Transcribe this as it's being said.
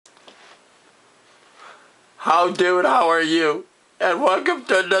Dude, how are you? And welcome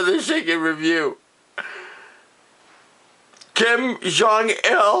to another Shaking Review. Kim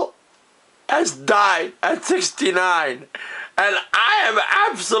Jong-il has died at 69. And I am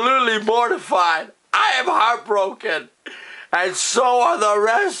absolutely mortified. I am heartbroken. And so are the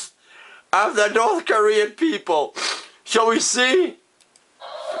rest of the North Korean people. Shall we see?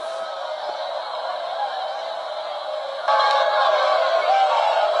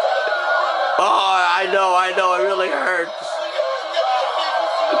 Oh, I know, it really hurts.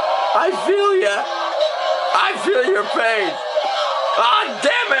 I feel ya. I feel your pain. Oh,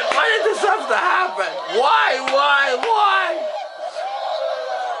 damn it, why did this have to happen? Why?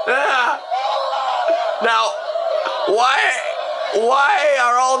 Yeah. Now, why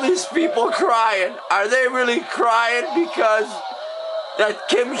are all these people crying? Are they really crying because that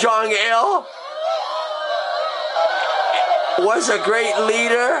Kim Jong-il was a great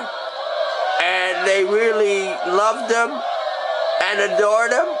leader and they really loved him and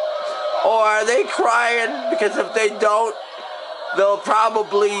adored him? Or are they crying because if they don't, they'll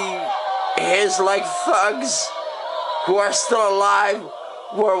probably, his like thugs who are still alive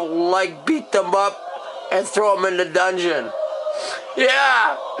will like beat them up and throw them in the dungeon?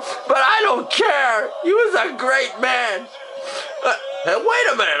 Yeah, but I don't care. He was a great man. Hey,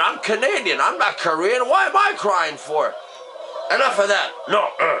 wait a minute, I'm Canadian, I'm not Korean. Why am I crying for it? Enough of that. No,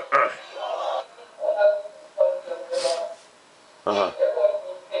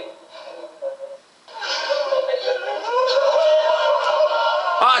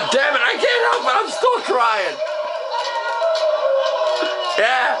 Ah, damn it, I can't help it, I'm still crying.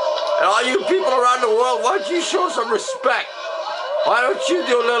 Yeah, and all you people around the world, why don't you show some respect? Why don't you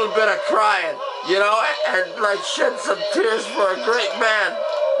do a little bit of crying, you know, and like shed some tears for a great man?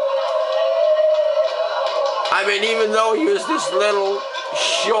 I mean, even though he was this little,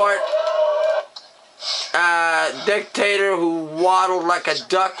 short, dictator who waddled like a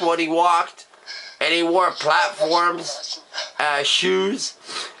duck when he walked, and he wore platforms, shoes,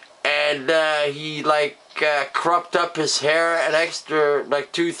 and he like cropped up his hair an extra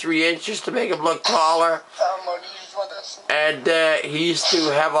like 2-3 inches to make him look taller, and he used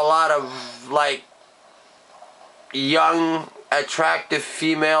to have a lot of like young attractive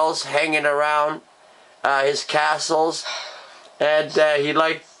females hanging around his castles, and he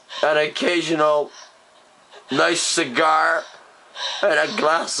liked an occasional nice cigar and a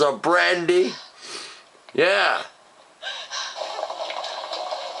glass of brandy. Yeah.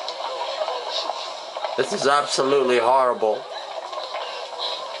 This is absolutely horrible.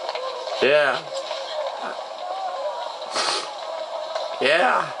 Yeah.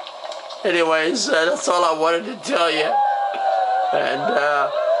 Yeah. Anyways, that's all I wanted to tell you. And,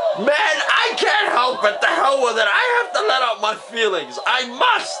 man, I can't help it. The hell with it. I have to let out my feelings. I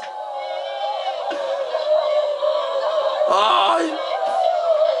must. Oh.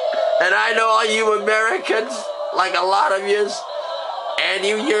 And I know all you Americans, like a lot of yous, and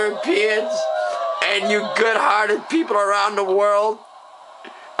you Europeans, and you good-hearted people around the world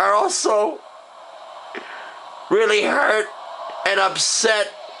are also really hurt and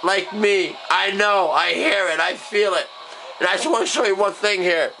upset like me. I know, I hear it, I feel it. And I just want to show you one thing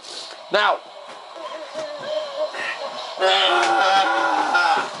here. Now,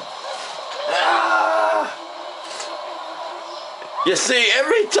 you see,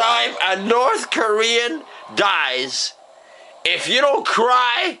 every time a North Korean dies, if you don't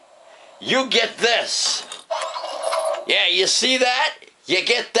cry, you get this. Yeah, you see that? You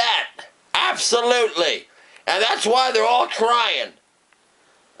get that. Absolutely. And that's why they're all crying.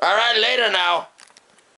 All right, later now.